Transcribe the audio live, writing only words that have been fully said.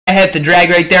I hit the drag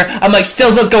right there. I'm like,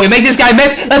 Stills, let's go. We make this guy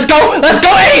miss. Let's go. Let's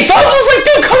go. Hey, fumbles. Like,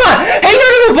 dude, come on. Hang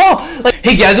on to the ball. Like,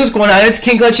 hey, guys, what's going on? It's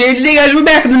King Clutch here. Today, guys, we're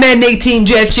back with the Madden 18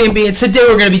 Draft Champions. Today,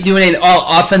 we're going to be doing an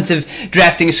all-offensive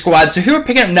drafting squad. So here we're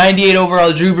picking up 98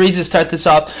 overall Drew Brees to start this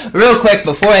off. Real quick,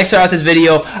 before I start off this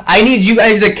video, I need you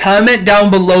guys to comment down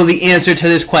below the answer to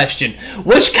this question.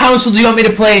 Which console do you want me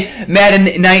to play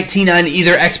Madden 19 on,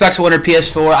 either Xbox One or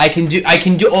PS4? I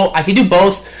can do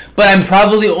both, but I'm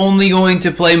probably only going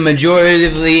to play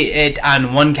majoritively it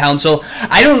on one console.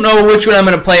 I don't know which one I'm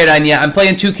going to play it on yet. I'm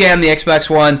playing 2K on the Xbox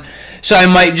One, so I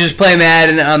might just play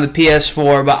Madden on the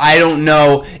PS4, but I don't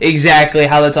know exactly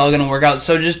how that's all going to work out.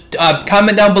 So just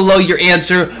comment down below your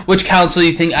answer, which console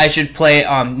you think I should play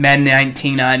Madden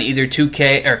 19 on, either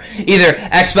 2K or either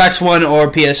Xbox One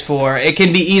or PS4. It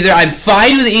can be either. I'm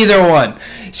fine with either one.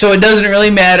 So it doesn't really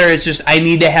matter. It's just I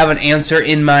need to have an answer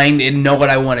in mind and know what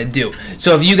I want to do.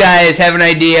 So if you guys have an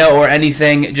idea or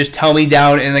anything, just tell me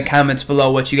down in the comments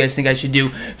below what you guys think I should do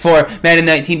for Madden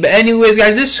 19. But anyways,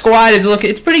 guys, this squad is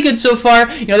it's pretty good so far.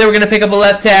 You know, they were going to pick up a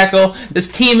left tackle. This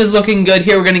team is looking good.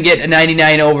 Here we're going to get a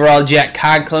 99 overall Jack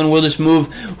Conklin. We'll just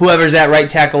move whoever's at right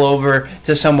tackle over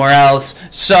to somewhere else.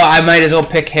 So I might as well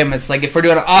pick him. It's like if we're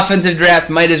doing an offensive draft,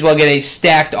 might as well get a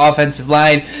stacked offensive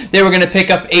line. Then we're going to pick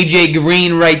up AJ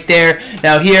Green right there.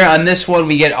 Now here on this one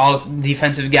we get all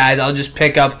defensive guys. I'll just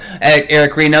pick up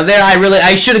Eric Green. Now there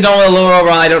I should have gone with a lower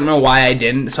overall. I don't know why I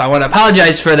didn't, so I want to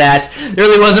apologize for that. There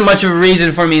really wasn't much of a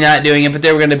reason for me not doing it, but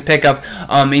they were going to pick up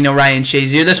Ryan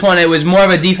Shazier. This one, it was more of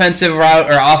a defensive route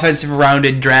or offensive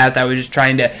rounded draft. I was just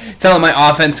trying to fill out my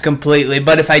offense completely,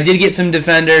 but if I did get some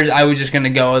defenders, I was just going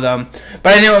to go with them.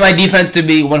 But I didn't want my defense to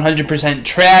be 100%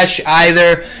 trash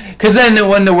either, because then it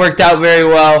wouldn't have worked out very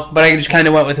well. But I just kind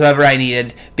of went with whoever I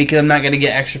needed, because I'm not going to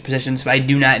get extra positions if I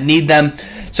do not need them.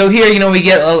 So here,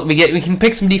 we can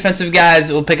pick some defensive guys.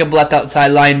 We'll pick up left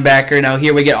outside linebacker. Now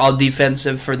here we get all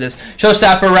defensive for this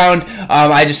showstopper round.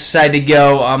 I just decided to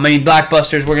go.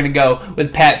 Blockbusters. We're going to go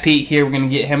with Pat Pete here. We're going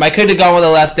to get him. I could have gone with a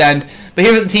left end, but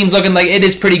here's what the team's looking like. It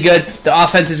is pretty good. The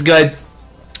offense is good.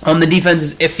 The defense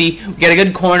is iffy. We got a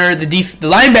good corner. The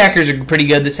linebackers are pretty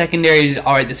good. The secondary is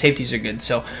alright. The safeties are good.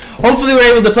 So hopefully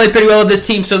we're able to play pretty well with this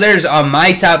team. So there's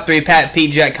my top three: Pat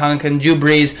Pete, Jack Conklin, Drew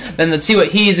Brees. Then let's see what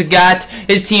he's got.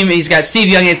 His team, he's got Steve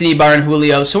Young, Anthony Barr, and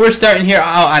Julio. So we're starting here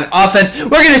out on offense.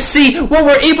 We're going to see what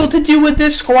we're able to do with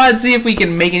this squad. See if we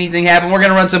can make anything happen. We're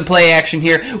going to run some play action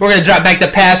here. We're going to drop back the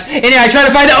pass. And I try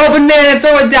to find an open man and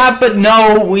throw it down, but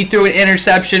no, we threw an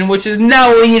interception, which is not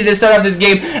what we needed to start off this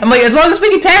game. I'm like, as long as we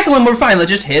can tackle him, we're fine.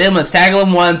 Let's just hit him. Let's tackle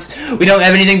him once. We don't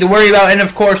have anything to worry about, and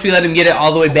of course, we let him get it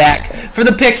all the way back for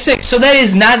the pick six. So that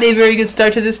is not a very good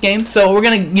start to this game. So we're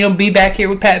gonna, be back here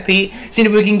with Pat Pete, seeing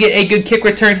if we can get a good kick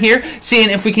return here, seeing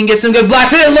if we can get some good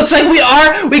blocks. And it looks like we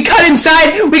are. We cut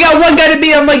inside. We got one guy to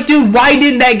beat. I'm like, dude, why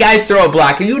didn't that guy throw a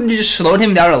block? If you would have just slowed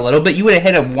him down a little bit, you would have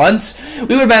hit him once.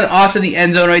 We would have been off to the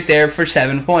end zone right there for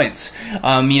 7 points.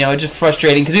 Just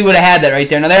frustrating because we would have had that right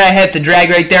there. Now there I hit the drag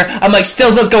right there. I'm like,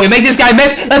 Stills, let's go. We make this guy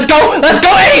miss. Let's go. Let's go.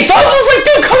 Hey, fumbles. Like,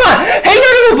 dude, come on. Hang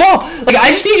on to the ball. Like,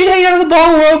 I just need you to hang on to the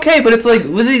ball. We're okay. But it's like,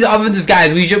 with these offensive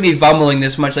guys, we shouldn't be fumbling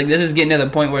this much. Like, this is getting to the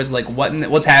point where it's like,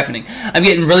 what's happening? I'm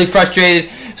getting really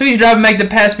frustrated. So he's dropping back the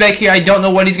pass back here. I don't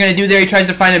know what he's going to do there. He tries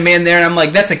to find a man there, and I'm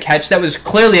like, that's a catch. That was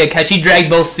clearly a catch. He dragged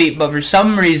both feet, but for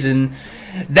some reason,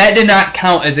 that did not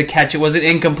count as a catch. It was an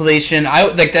incompletion.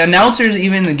 The announcers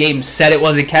even in the game said it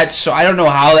was a catch, so I don't know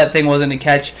how that thing wasn't a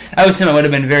catch. I was him, I would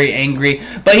have been very angry.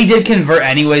 But he did convert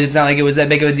anyways. It's not like it was that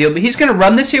big of a deal. But he's going to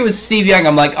run this here with Steve Young.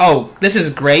 I'm like, oh, this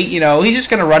is great. He's just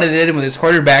going to run it in with his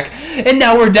quarterback. And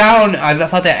now we're down. I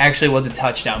thought that actually was a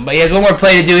touchdown. But he has one more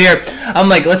play to do here. I'm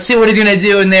like, let's see what he's going to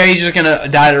do in there. He's just going to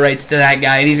dot it right to that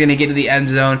guy, and he's going to get to the end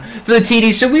zone for the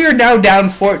TD. So we are now down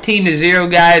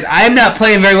 14-0, guys. I'm not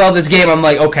playing very well this game. I'm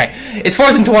like, okay, it's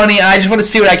 4th and 20. I just want to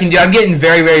see what I can do. I'm getting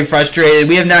very, very frustrated.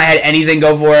 We have not had anything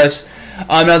go for us.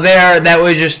 Now that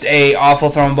was just a awful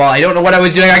thrown ball. I don't know what I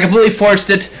was doing. I completely forced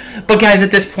it. But guys,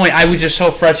 at this point, I was just so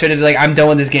frustrated. Like, I'm done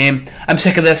with this game. I'm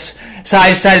sick of this. So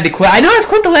I decided to quit. I know I've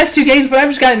quit the last 2 games, but I've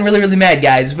just gotten really, really mad,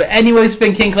 guys. But anyways, it's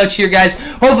been King Clutch here, guys.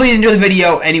 Hopefully you enjoyed the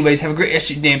video. Anyways, have a great rest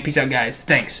of your day. Peace out, guys.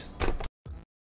 Thanks.